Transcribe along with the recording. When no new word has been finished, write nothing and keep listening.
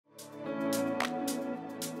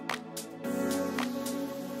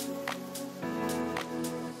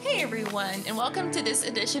everyone, and welcome to this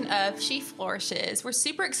edition of She Flourishes. We're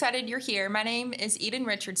super excited you're here. My name is Eden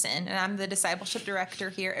Richardson, and I'm the Discipleship Director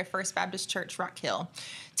here at First Baptist Church, Rock Hill.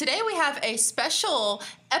 Today we have a special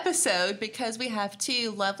episode because we have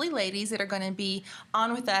two lovely ladies that are going to be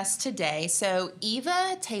on with us today. So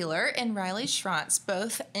Eva Taylor and Ryleigh Schronce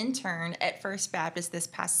both interned at First Baptist this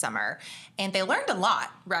past summer, and they learned a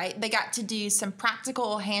lot, right? They got to do some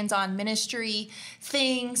practical hands-on ministry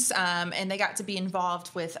things, and they got to be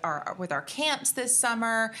involved with our camps this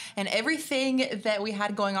summer and everything that we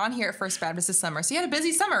had going on here at First Baptist this summer. So you had a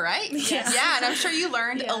busy summer, right? Yeah, and I'm sure you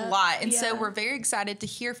learned a lot. And so we're very excited to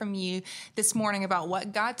hear from you this morning about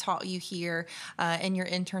what God taught you here in your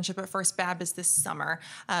internship at First Baptist this summer.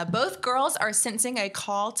 Both girls are sensing a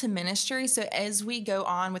call to ministry, so as we go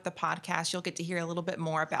on with the podcast, you'll get to hear a little bit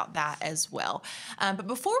more about that as well. But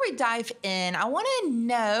before we dive in, I want to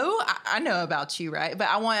know, I know about you, right? But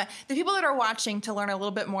I want the people that are watching to learn a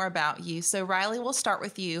little bit more about you. So Ryleigh, we'll start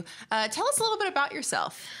with you. Tell us a little bit about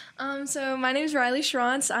yourself. So my name is Ryleigh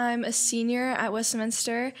Schronce. I'm a senior at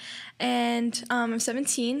Westminster, and I'm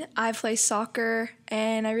 17. I play soccer,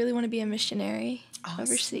 and I really want to be a missionary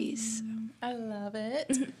overseas. I love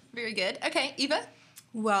it. Very good. Okay, Eva?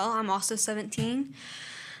 Well, I'm also 17.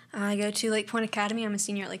 I go to Lake Point Academy. I'm a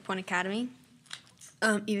senior at Lake Point Academy.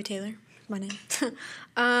 Eva Taylor, my name.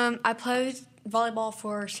 I played volleyball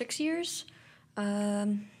for 6 years.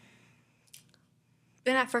 Been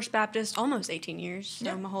at First Baptist almost 18 years,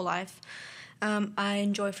 so my whole life. I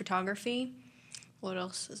enjoy photography. What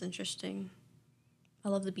else is interesting? I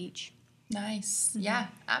love the beach. Nice. Mm-hmm. Yeah,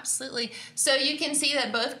 absolutely. So you can see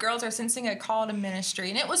that both girls are sensing a call to ministry,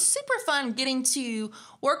 and it was super fun getting to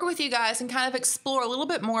work with you guys and kind of explore a little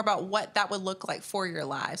bit more about what that would look like for your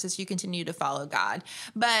lives as you continue to follow God.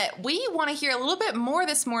 But we want to hear a little bit more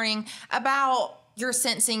this morning about you're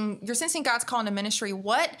sensing God's call into ministry.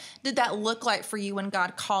 What did that look like for you when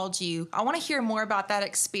God called you? I want to hear more about that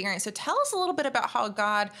experience. So tell us a little bit about how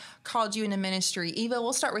God called you into ministry. Eva,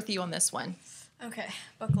 we'll start with you on this one. Okay,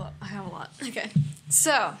 buckle up. I have a lot. Okay,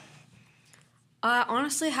 so I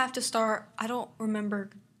honestly have to start. I don't remember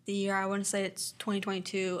the year. I want to say it's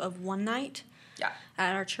 2022 of one night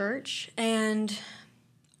at our church. And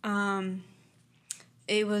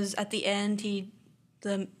it was at the end,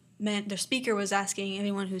 the speaker was asking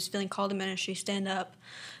anyone who's feeling called to ministry, stand up.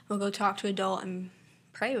 We'll go talk to an adult and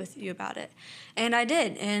pray with you about it. And I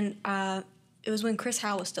did. And it was when Chris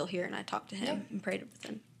Howell was still here, and I talked to him and prayed with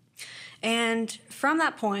him. And from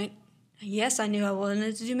that point, yes, I knew I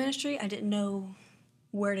wanted to do ministry. I didn't know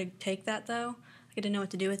where to take that, though. I didn't know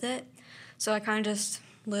what to do with it. So I kind of just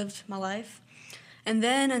lived my life. And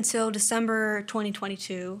then until December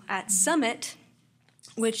 2022 at Summit,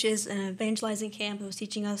 which is an evangelizing camp. It was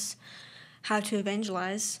teaching us how to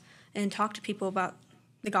evangelize and talk to people about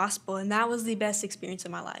the gospel, and that was the best experience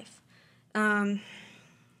of my life.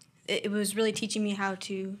 It was really teaching me how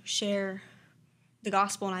to share the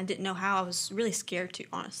gospel, and I didn't know how. I was really scared to,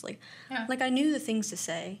 honestly. Yeah. Like, I knew the things to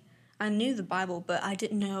say. I knew the Bible, but I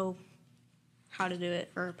didn't know how to do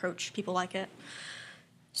it or approach people like it.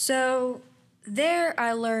 So there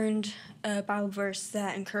I learned a Bible verse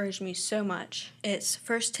that encouraged me so much. It's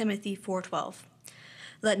 1 Timothy 4:12.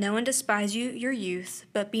 Let no one despise you, your youth,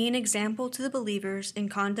 but be an example to the believers in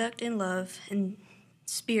conduct, in love, in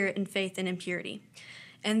spirit, in faith, and in purity.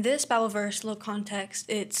 And this Bible verse, little context,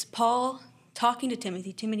 it's Paul talking to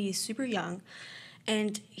Timothy. Timothy is super young,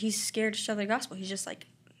 and he's scared to share the gospel. He's just like,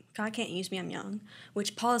 God can't use me, I'm young.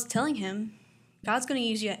 Which Paul is telling him, God's going to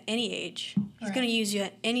use you at any age. He's going to use you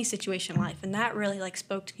at any situation in life. And that really,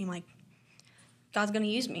 spoke to me, God's going to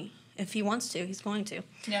use me. If he wants to, he's going to.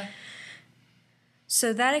 Yeah.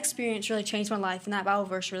 So that experience really changed my life, and that Bible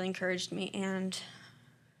verse really encouraged me. And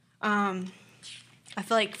I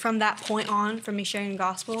feel like from that point on, from me sharing the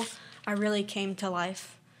gospel, I really came to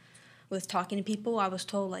life with talking to people. I was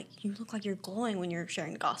told, you look like you're glowing when you're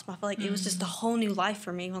sharing the gospel. I feel like it was just a whole new life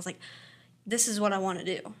for me. I was like, this is what I want to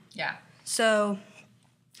do. Yeah. So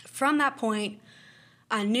from that point,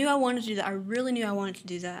 I knew I wanted to do that. I really knew I wanted to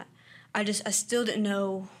do that. I still didn't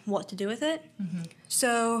know what to do with it. Mm-hmm.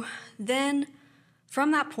 So then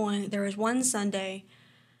from that point, there was one Sunday,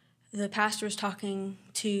 the pastor was talking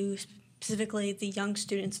to specifically the young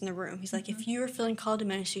students in the room. He's like, if you are feeling called to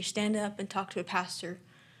ministry, stand up and talk to a pastor.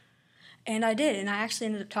 And I did. And I actually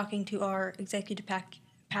ended up talking to our executive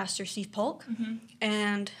pastor, Steve Polk. Mm-hmm.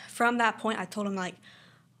 And from that point, I told him,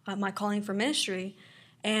 my calling for ministry.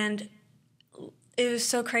 And it was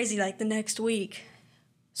so crazy. The next week,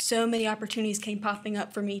 so many opportunities came popping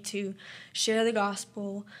up for me to share the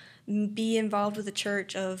gospel, be involved with the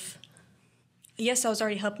church of, yes, I was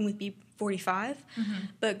already helping with 45.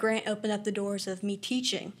 But Grant opened up the doors of me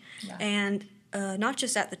teaching. Yeah. And not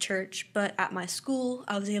just at the church, but at my school,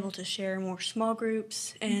 I was able to share more small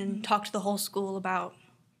groups and talk to the whole school about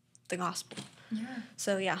the gospel. Yeah.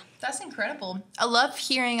 So, yeah. That's incredible. I love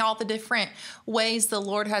hearing all the different ways the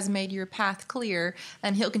Lord has made your path clear,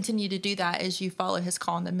 and he'll continue to do that as you follow his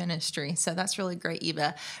call into ministry. So that's really great,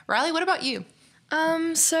 Eva. Ryleigh, what about you?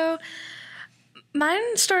 So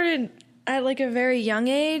mine started at like a very young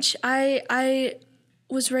age. I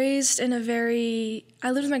was raised in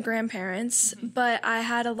I lived with my grandparents, but I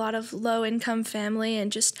had a lot of low-income family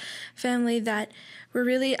and just family that were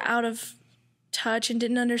really out of touch and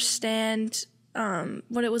didn't understand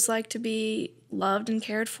what it was like to be loved and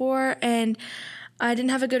cared for, and I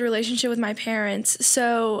didn't have a good relationship with my parents.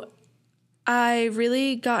 So I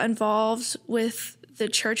really got involved with the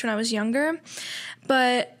church when I was younger,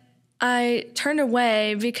 but I turned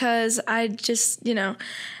away because I just,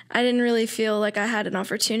 I didn't really feel like I had an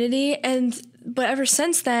opportunity. But ever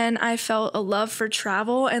since then, I felt a love for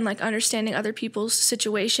travel and like understanding other people's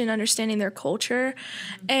situation, understanding their culture.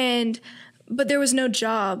 But there was no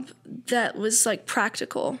job that was like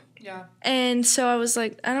practical. Yeah. And so I was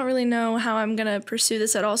like, I don't really know how I'm going to pursue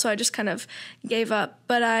this at all. So I just kind of gave up.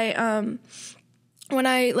 But when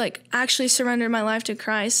I like actually surrendered my life to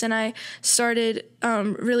Christ and I started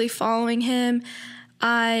really following him,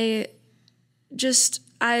 I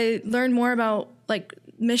learned more about like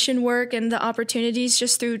mission work and the opportunities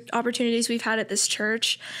just through opportunities we've had at this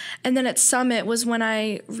church. And then at Summit was when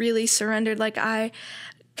I really surrendered. Like I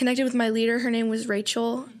connected with my leader. Her name was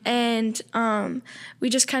Rachel. And we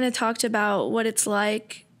just kind of talked about what it's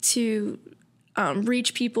like to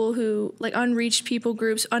reach people who, like unreached people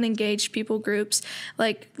groups, unengaged people groups,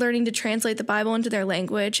 like learning to translate the Bible into their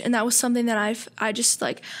language. And that was something that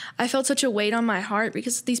I felt such a weight on my heart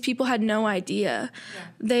because these people had no idea.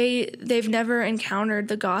 Yeah. They've never encountered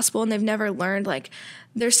the gospel and they've never learned, like,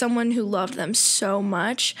 there's someone who loved them so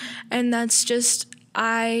much. And that's just,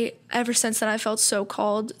 ever since then, I felt so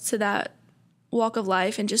called to that walk of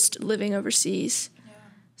life and just living overseas. Yeah.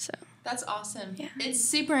 So. That's awesome. Yeah. It's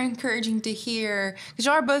super encouraging to hear, because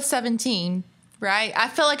y'all are both 17, right? I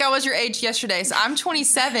feel like I was your age yesterday. So I'm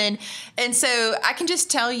 27. And so I can just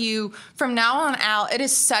tell you from now on out, it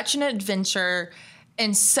is such an adventure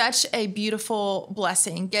and such a beautiful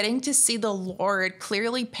blessing getting to see the Lord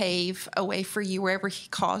clearly pave a way for you wherever he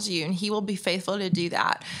calls you, and he will be faithful to do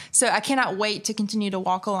that. So I cannot wait to continue to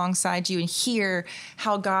walk alongside you and hear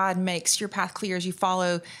how God makes your path clear as you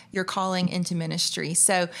follow your calling into ministry.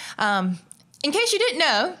 So, in case you didn't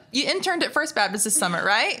know, you interned at First Baptist this summer,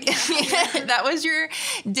 right? That was your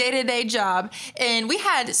day-to-day job. And we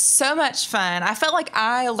had so much fun. I felt like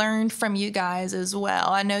I learned from you guys as well.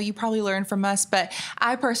 I know you probably learned from us, but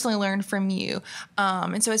I personally learned from you.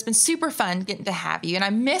 And so it's been super fun getting to have you. And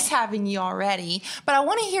I miss having you already. But I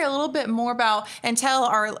want to hear a little bit more about and tell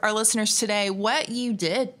our listeners today what you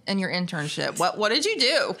did in your internship. What did you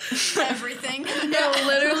do? Everything. No,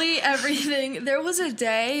 literally everything. There was a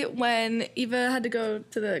day when Eva had to go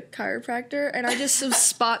to the chiropractor, and I just was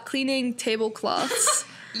spot cleaning tablecloths.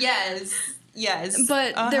 Yes.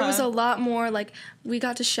 But there was a lot more, like, we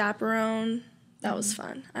got to chaperone. That was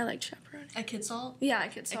fun. I liked chaperoning. At Kidsalt? Yeah,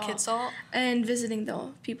 at Kidsalt. At Kidsalt. And visiting the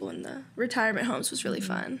people in the retirement homes was really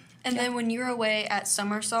fun. And then when you were away at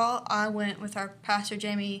Summersalt, I went with our pastor,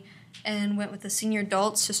 Jamie, and went with the senior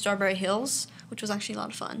adults to Strawberry Hills, which was actually a lot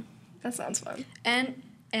of fun. That sounds fun.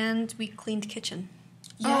 And we cleaned kitchen.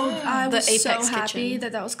 Yeah. Oh, I was so happy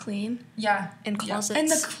that was clean. Yeah. And closets. And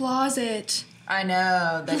the closet. I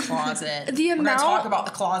know, the closet. We're going to talk about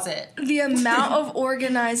the closet. The amount of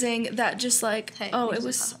organizing that just like, it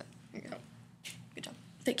was... Here you go. Good job.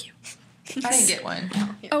 Thank you. I didn't get one.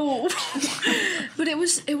 Oh. But it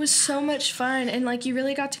was so much fun, and like you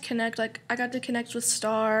really got to connect. Like I got to connect with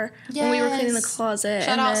Star when we were cleaning the closet.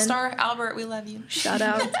 Shout out Star, Albert, we love you. Shout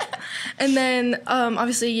out. And then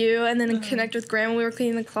obviously you, and then connect with Graham when we were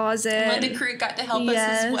cleaning the closet. Linda Crew got to help us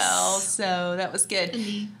as well, so that was good. And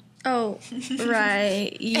me. Oh,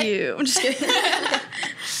 right, you. I'm just kidding.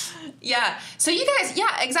 Yeah. So you guys,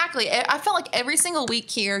 yeah, exactly. I felt like every single week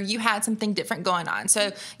here, you had something different going on.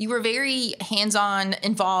 So you were very hands-on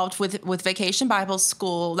involved with Vacation Bible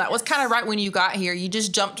School. That was kind of right when you got here. You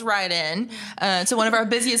just jumped right in to one of our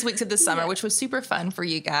busiest weeks of the summer, which was super fun for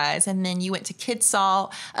you guys. And then you went to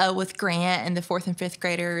Kidsalt with Grant and the 4th and 5th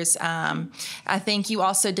graders. I think you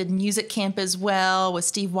also did music camp as well with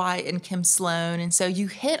Steve White and Kim Sloan. And so you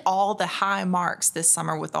hit all the high marks this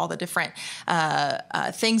summer with all the different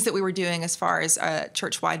things that we were were doing as far as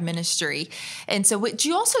church-wide ministry. And so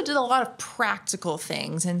you also did a lot of practical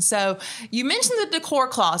things. And so you mentioned the decor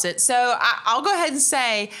closet. So I'll go ahead and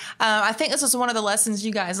say, I think this was one of the lessons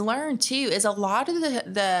you guys learned too, is a lot of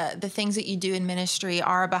the things that you do in ministry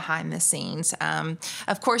are behind the scenes.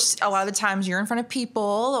 Of course, a lot of the times you're in front of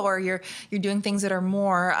people or you're doing things that are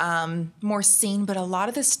more seen, but a lot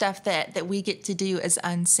of the stuff that we get to do is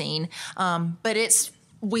unseen. But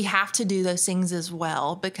we have to do those things as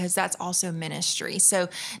well because that's also ministry. So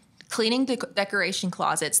cleaning decoration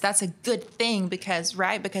closets, that's a good thing because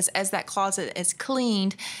as that closet is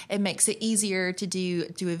cleaned, it makes it easier to do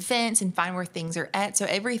events and find where things are at. So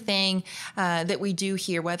everything that we do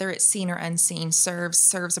here, whether it's seen or unseen,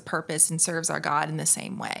 serves a purpose and serves our God in the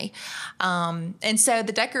same way. And so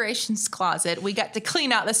the decorations closet, we got to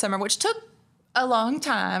clean out this summer, which took a long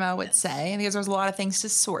time, I would say, because there was a lot of things to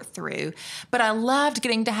sort through. But I loved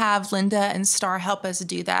getting to have Linda and Star help us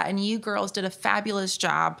do that. And you girls did a fabulous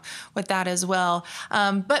job with that as well.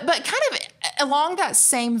 But kind of along that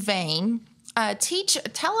same vein,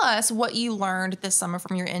 tell us what you learned this summer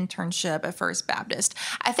from your internship at First Baptist.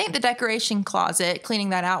 I think the decoration closet,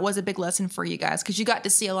 cleaning that out, was a big lesson for you guys because you got to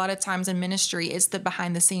see a lot of times in ministry, it's the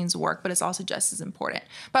behind the scenes work, but it's also just as important.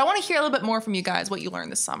 But I want to hear a little bit more from you guys, what you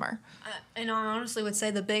learned this summer. And I honestly would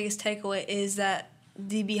say the biggest takeaway is that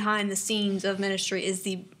the behind the scenes of ministry is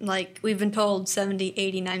we've been told 70,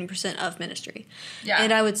 80, 90% of ministry. Yeah.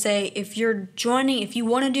 And I would say if you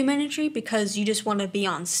want to do ministry because you just want to be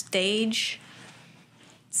on stage,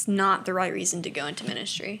 it's not the right reason to go into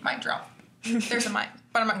ministry. Mic drop. There's a mic,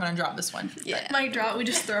 but I'm not going to drop this one. Yeah. Mic drop, we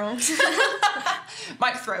just throw them.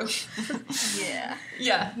 Mic throw. Yeah.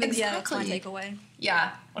 Yeah, exactly. Yeah, that's my takeaway.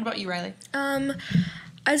 Yeah. What about you, Ryleigh?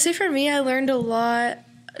 I'd say for me, I learned a lot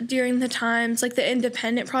during the times, like the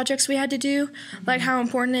independent projects we had to do, like how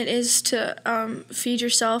important it is to feed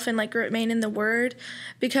yourself and like remain in the Word,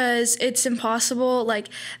 because it's impossible. Like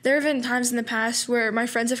there have been times in the past where my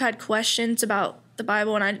friends have had questions about the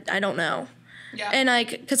Bible and I don't know. Yeah. And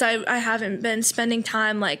like, because I haven't been spending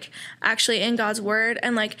time like actually in God's Word,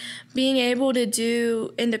 and like being able to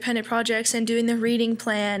do independent projects and doing the reading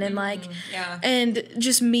plan and and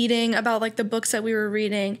just meeting about like the books that we were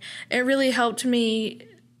reading, it really helped me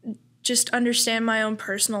just understand my own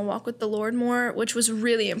personal walk with the Lord more, which was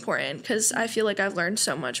really important because I feel like I've learned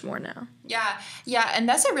so much more now. Yeah, and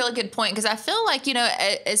that's a really good point because I feel like,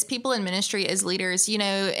 as people in ministry, as leaders,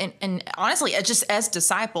 and honestly, just as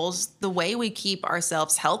disciples, the way we keep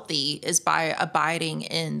ourselves healthy is by abiding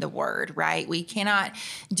in the Word, right? We cannot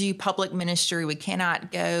do public ministry. We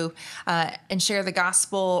cannot go and share the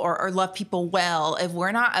gospel or love people well if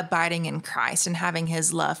we're not abiding in Christ and having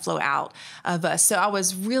His love flow out of us. So I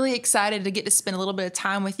was really excited to get to spend a little bit of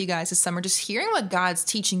time with you guys this summer, just hearing what God's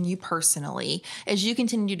teaching you personally as you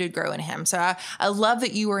continue to grow in Him. So I love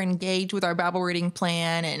that you were engaged with our Bible reading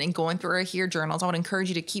plan and going through our Hear journals. I would encourage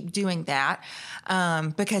you to keep doing that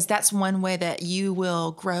because that's one way that you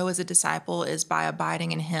will grow as a disciple is by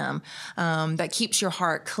abiding in Him. That keeps your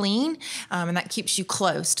heart clean and that keeps you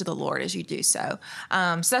close to the Lord as you do so.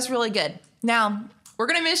 So that's really good. Now, we're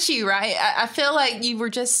going to miss you, right? I feel like you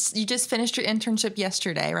just finished your internship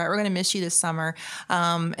yesterday, right? We're going to miss you this summer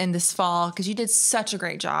and this fall because you did such a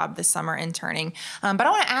great job this summer interning. But I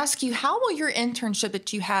want to ask you, how will your internship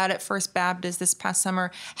that you had at First Baptist this past summer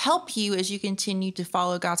help you as you continue to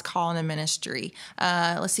follow God's call in the ministry?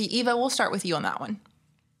 Let's see, Eva, we'll start with you on that one.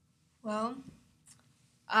 Well,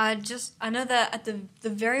 I know that at the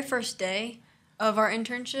very first day of our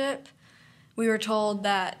internship, we were told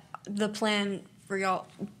that the plan for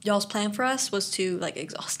y'all's plan for us was to like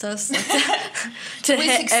exhaust us, to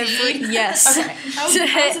hit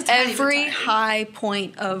every high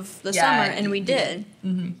point of the summer, and we did.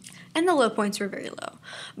 Mm-hmm. And the low points were very low,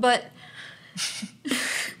 but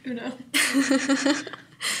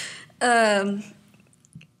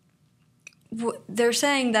they're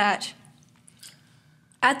saying that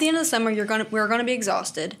at the end of the summer we're gonna be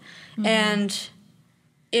exhausted, and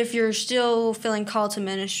if you're still feeling called to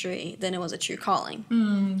ministry, then it was a true calling.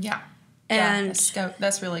 Yeah. And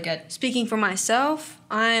that's really good. Speaking for myself,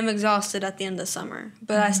 I am exhausted at the end of the summer,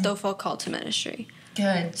 but I still felt called to ministry.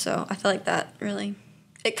 Good. So I feel like that really,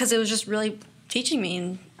 because it was just really teaching me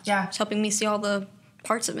and just helping me see all the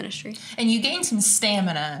parts of ministry. And you gained some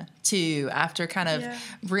stamina, too, after kind of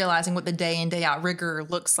realizing what the day in, day out rigor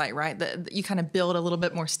looks like, right? You kind of build a little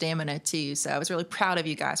bit more stamina, too. So I was really proud of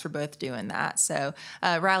you guys for both doing that. So,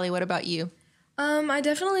 Ryleigh, what about you? I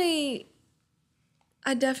definitely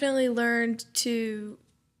learned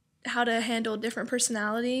how to handle different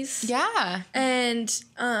personalities. Yeah. And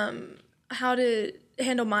how to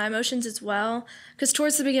handle my emotions as well. Because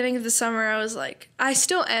towards the beginning of the summer, I was like, I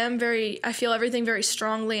still am I feel everything very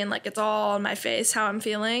strongly and like it's all on my face how I'm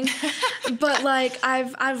feeling. But like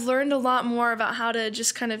I've learned a lot more about how to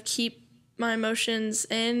just kind of keep my emotions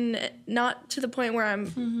in, not to the point where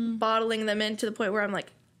I'm bottling them in to the point where I'm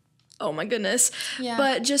like, oh my goodness,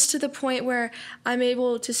 but just to the point where I'm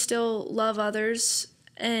able to still love others.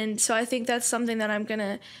 And so I think that's something that I'm going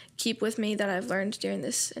to keep with me that I've learned during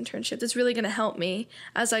this internship that's really going to help me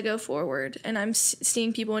as I go forward. And I'm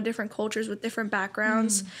seeing people in different cultures with different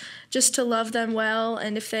backgrounds just to love them well.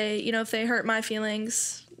 And if they hurt my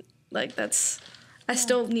feelings, like I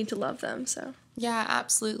still need to love them. So yeah,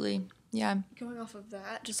 absolutely. Yeah. Going off of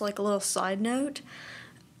that, just like a little side note,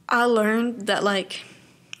 I learned that like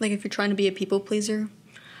if you're trying to be a people pleaser,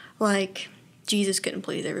 like Jesus couldn't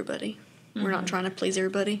please everybody. We're not trying to please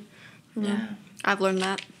everybody. Yeah. I've learned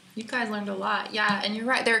that. You guys learned a lot. Yeah, and you're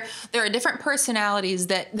right. There are different personalities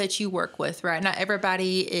that you work with, right? Not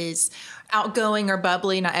everybody is outgoing or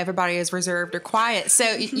bubbly. Not everybody is reserved or quiet. So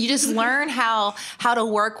you just learn how to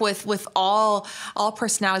work with all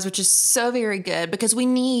personalities, which is so very good because we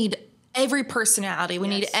need every personality. We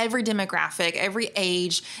need every demographic, every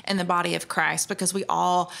age in the body of Christ because we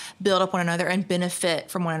all build up one another and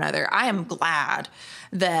benefit from one another. I am glad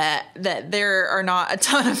that there are not a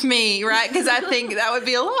ton of me, right? Because I think that would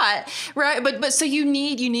be a lot, right? But so you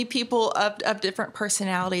need people of different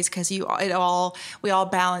personalities because we all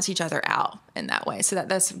balance each other out in that way. So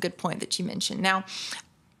that's a good point that you mentioned. Now,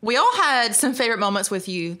 we all had some favorite moments with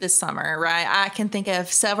you this summer, right? I can think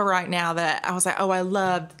of several right now that I was like, oh, I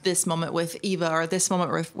loved this moment with Eva or this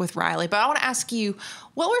moment with Ryleigh. But I want to ask you,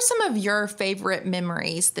 what were some of your favorite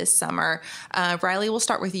memories this summer? Ryleigh, we'll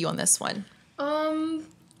start with you on this one.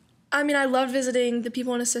 I mean, I loved visiting the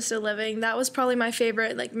people in assisted living. That was probably my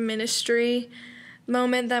favorite, like, ministry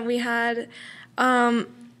moment that we had. I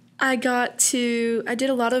did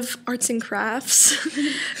a lot of arts and crafts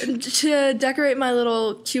to decorate my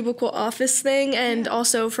little cubicle office thing and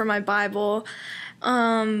also for my Bible.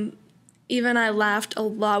 Even I laughed a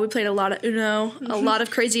lot. We played a lot of Uno, a lot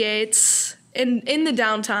of Crazy Eights in the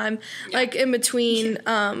downtime, like in between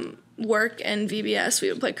work and VBS.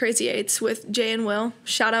 We would play Crazy Eights with Jay and Will.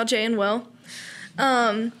 Shout out Jay and Will.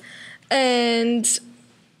 And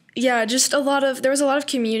yeah, there was a lot of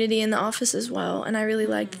community in the office as well, and I really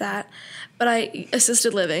liked that. But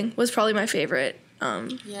assisted living was probably my favorite.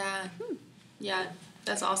 Yeah,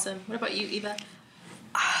 that's awesome. What about you, Eva?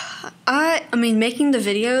 I mean, making the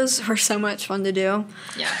videos are so much fun to do.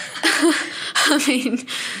 Yeah. I mean,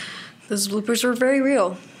 those bloopers were very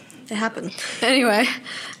real. They happened. Anyway,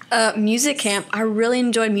 music camp. I really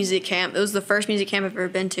enjoyed music camp. It was the first music camp I've ever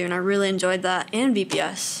been to, and I really enjoyed that. And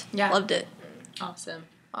VPS. Yeah. Loved it.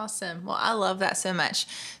 Awesome. Well, I love that so much.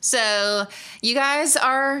 So you guys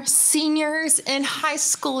are seniors in high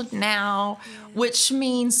school now, which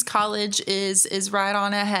means college is right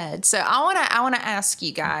on ahead. So I want to ask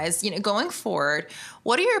you guys, going forward,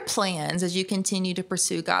 what are your plans as you continue to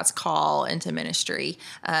pursue God's call into ministry?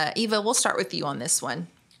 Eva, we'll start with you on this one.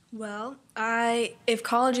 Well, if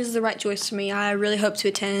college is the right choice for me, I really hope to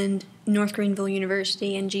attend North Greenville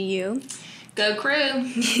University and GU. Go Crew.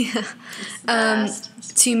 Yeah.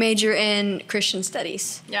 To major in Christian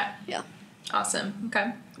studies. Yeah. Yeah. Awesome.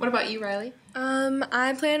 Okay. What about you, Ryleigh?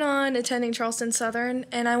 I plan on attending Charleston Southern,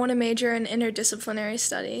 and I want to major in interdisciplinary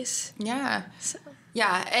studies. Yeah. So.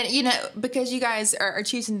 Yeah, and because you guys are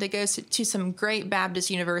choosing to go to some great Baptist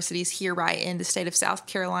universities here right in the state of South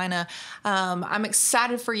Carolina, I'm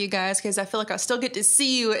excited for you guys because I feel like I still get to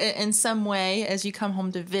see you in some way as you come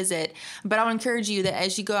home to visit. But I would encourage you that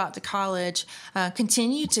as you go out to college,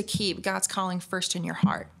 continue to keep God's calling first in your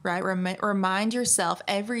heart, right? Remind yourself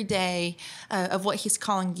every day of what He's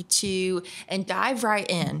calling you to and dive right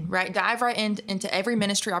in, right? Dive right into every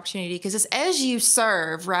ministry opportunity because it's as you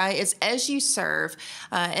serve, right? It's as you serve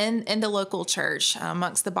in the local church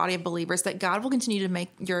amongst the body of believers that God will continue to make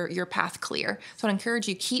your path clear. So I encourage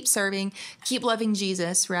you, keep serving, keep loving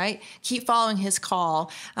Jesus, right? Keep following His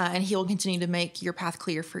call, and He will continue to make your path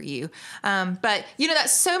clear for you. But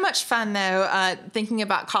that's so much fun though, thinking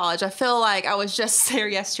about college. I feel like I was just there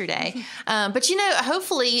yesterday. But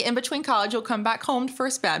hopefully in between college, you'll come back home to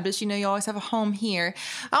First Baptist. You always have a home here.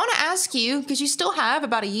 I want to ask you, because you still have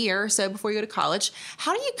about a year or so before you go to college,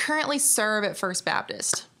 how do you currently serve at First Baptist?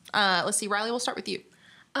 Let's see, Ryleigh, we'll start with you.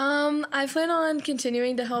 I plan on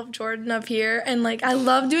continuing to help Jordan up here, and I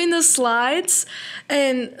love doing the slides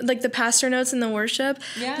and the pastor notes and the worship.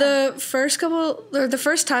 Yeah. The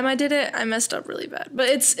first time I did it, I messed up really bad, but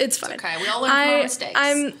it's fine. Okay, we all learn from our mistakes.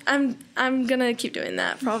 I'm gonna keep doing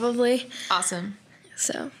that probably. Awesome.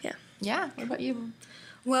 So yeah. Yeah. What about you?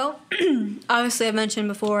 Well, obviously I mentioned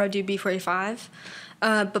before I do B45,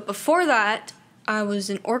 but before that I was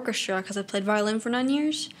in orchestra because I played violin for 9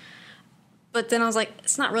 years. But then I was like,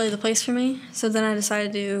 it's not really the place for me. So then I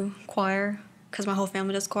decided to do choir because my whole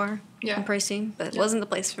family does choir and praise team, but it wasn't the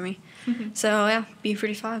place for me. So yeah,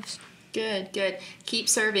 B45s. Good. Keep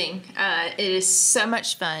serving. It is so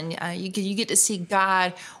much fun. You get to see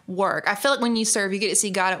God work. I feel like when you serve, you get to see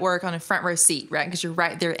God at work on a front row seat, right? Because you're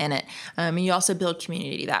right there in it. And you also build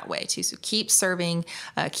community that way too. So keep serving,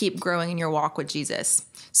 keep growing in your walk with Jesus.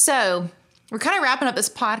 So we're kind of wrapping up this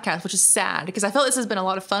podcast, which is sad because I feel this has been a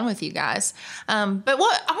lot of fun with you guys. But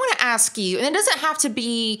what I want to ask you, and it doesn't have to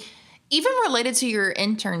be even related to your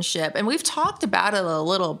internship, and we've talked about it a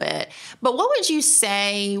little bit, but what would you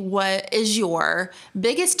say what is your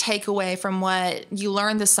biggest takeaway from what you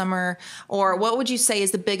learned this summer, or what would you say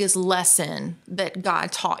is the biggest lesson that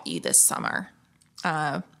God taught you this summer?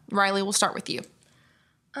 Ryleigh, we'll start with you.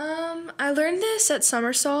 I learned this at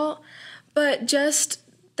Somersault, but just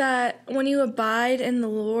that when you abide in the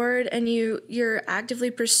Lord and you're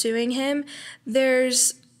actively pursuing Him,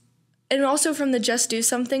 and also from the Just Do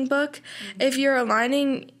Something book, if you're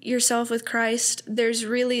aligning yourself with Christ, there's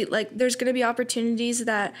really, there's going to be opportunities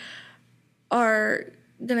that are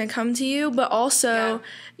going to come to you, but also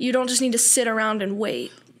you don't just need to sit around and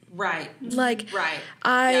wait. Right.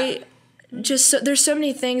 There's so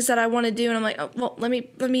many things that I want to do, and I'm like, oh, well, let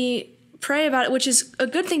me pray about it, which is a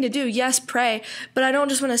good thing to do. Yes, pray, but I don't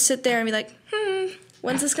just want to sit there and be like,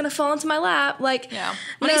 when's this gonna fall into my lap? I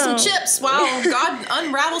need some chips while God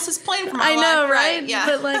unravels His plan for my life. I know, right?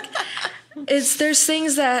 Yeah. But there's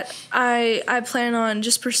things that I plan on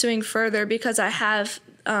just pursuing further because I have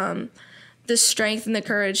the strength and the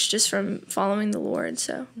courage just from following the Lord.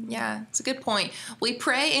 So yeah, it's a good point. We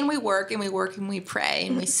pray and we work and we work and we pray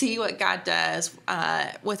and we see what God does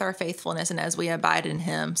with our faithfulness and as we abide in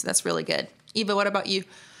Him. So that's really good. Eva, what about you?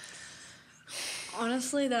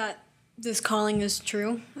 Honestly, that this calling is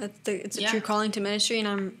true. It's a true calling to ministry, and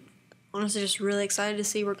I'm honestly just really excited to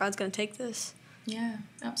see where God's going to take this. Yeah,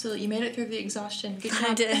 absolutely. You made it through the exhaustion. Good job.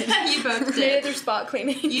 I did. You both did. Made it through spot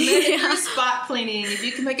cleaning. You made it through spot cleaning. If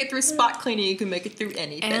you can make it through spot cleaning, you can make it through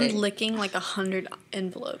anything. And licking 100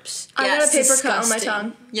 envelopes. I got a paper cut on my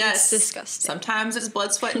tongue. Yes. It's disgusting. Sometimes it's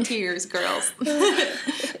blood, sweat, and tears, girls.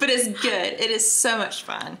 But it's good. It is so much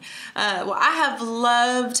fun. Well, I have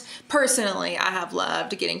loved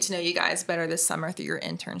getting to know you guys better this summer through your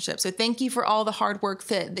internship. So thank you for all the hard work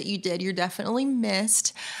that you did. You're definitely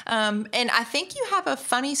missed. And I think you have a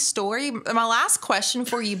funny story. My last question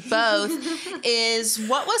for you both is,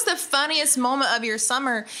 what was the funniest moment of your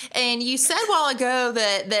summer? And you said a while ago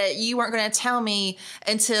that you weren't going to tell me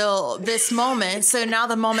until this moment. So now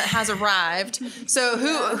the moment has arrived. So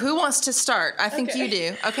who wants to start? I think you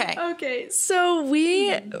do. Okay. Okay. So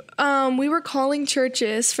we were calling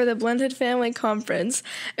churches for the Blended Family Conference,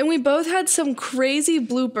 and we both had some crazy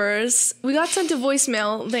bloopers. We got sent to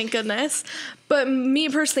voicemail, thank goodness. But me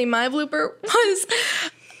personally, my blooper was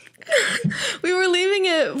we were leaving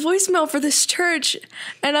a voicemail for this church,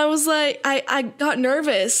 and I was like, I got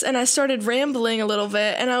nervous, and I started rambling a little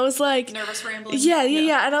bit, and I was like... Nervous rambling?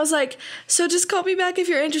 Yeah. And I was like, so just call me back if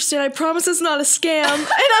you're interested. I promise it's not a scam. And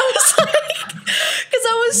I was like... Because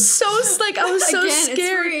I was so scared. It's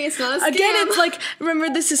free. It's not a scam. Again, it's like, remember,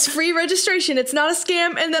 this is free registration. It's not a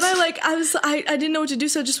scam. And then I didn't know what to do,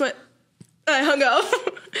 so I just went... I hung up.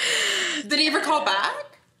 Did he ever call back?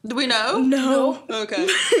 Do we know? No. Okay.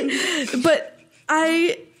 But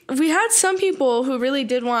we had some people who really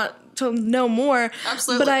did want to know more.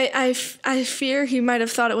 Absolutely. But I fear he might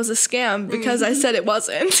have thought it was a scam because I said it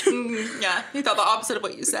wasn't. Yeah, he thought the opposite of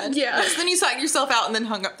what you said. Yeah. Yes, then you psyched yourself out and then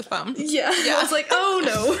hung up the phone. Yeah. I was like, oh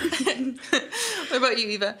no. What about you,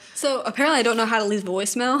 Eva? So apparently I don't know how to leave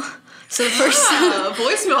voicemail. So the first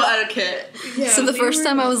voicemail etiquette. Yeah, so the first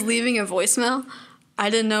time I was leaving a voicemail, I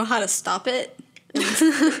didn't know how to stop it.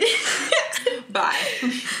 Bye.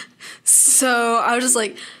 So I was just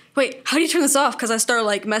like, wait, how do you turn this off? Because I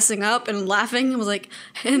started messing up and laughing. I was like,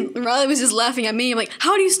 and Ryleigh was just laughing at me. I'm like,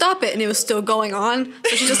 how do you stop it? And it was still going on.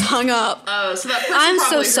 So she just hung up. Oh, so that person I'm so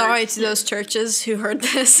probably sorry to those churches who heard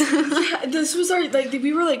this. Yeah, this was our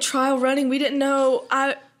we were trial running. We didn't know.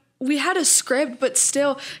 We had a script, but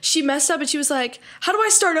still, she messed up and she was like, how do I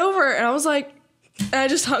start over? And I was like, and I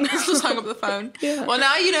just hung up. Just hung up the phone. Yeah. Well,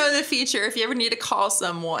 now you know in the future, if you ever need to call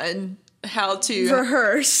someone, how to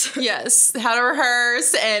rehearse. Yes, how to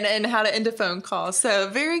rehearse and how to end a phone call. So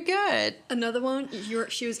very good. Another one,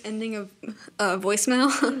 she was ending a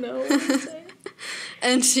voicemail. No.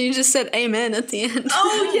 And she just said amen at the end.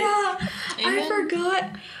 Oh, yeah. Amen. I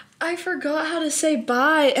forgot. I forgot how to say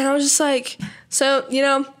bye, and I was just like, so,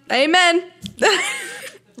 amen.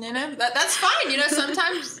 That's fine.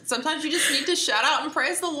 Sometimes you just need to shout out and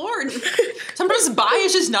praise the Lord. Sometimes bye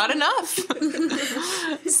is just not enough.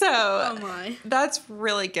 That's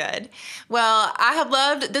really good. Well, I have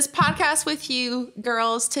loved this podcast with you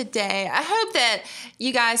girls today. I hope that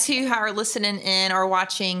you guys who are listening in or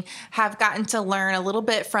watching have gotten to learn a little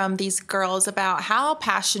bit from these girls about how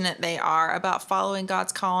passionate they are about following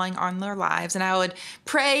God's calling on their lives. And I would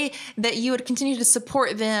pray that you would continue to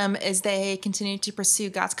support them as they continue to pursue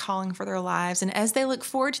God's calling for their lives. And as they look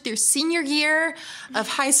forward to their senior year of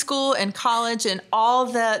high school and college and all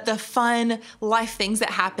the fun life things that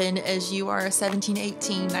happen as you are a 17,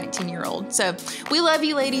 18, 19-year-old. So we love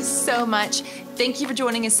you ladies so much. Thank you for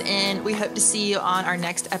joining us in. We hope to see you on our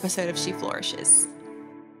next episode of She Flourishes.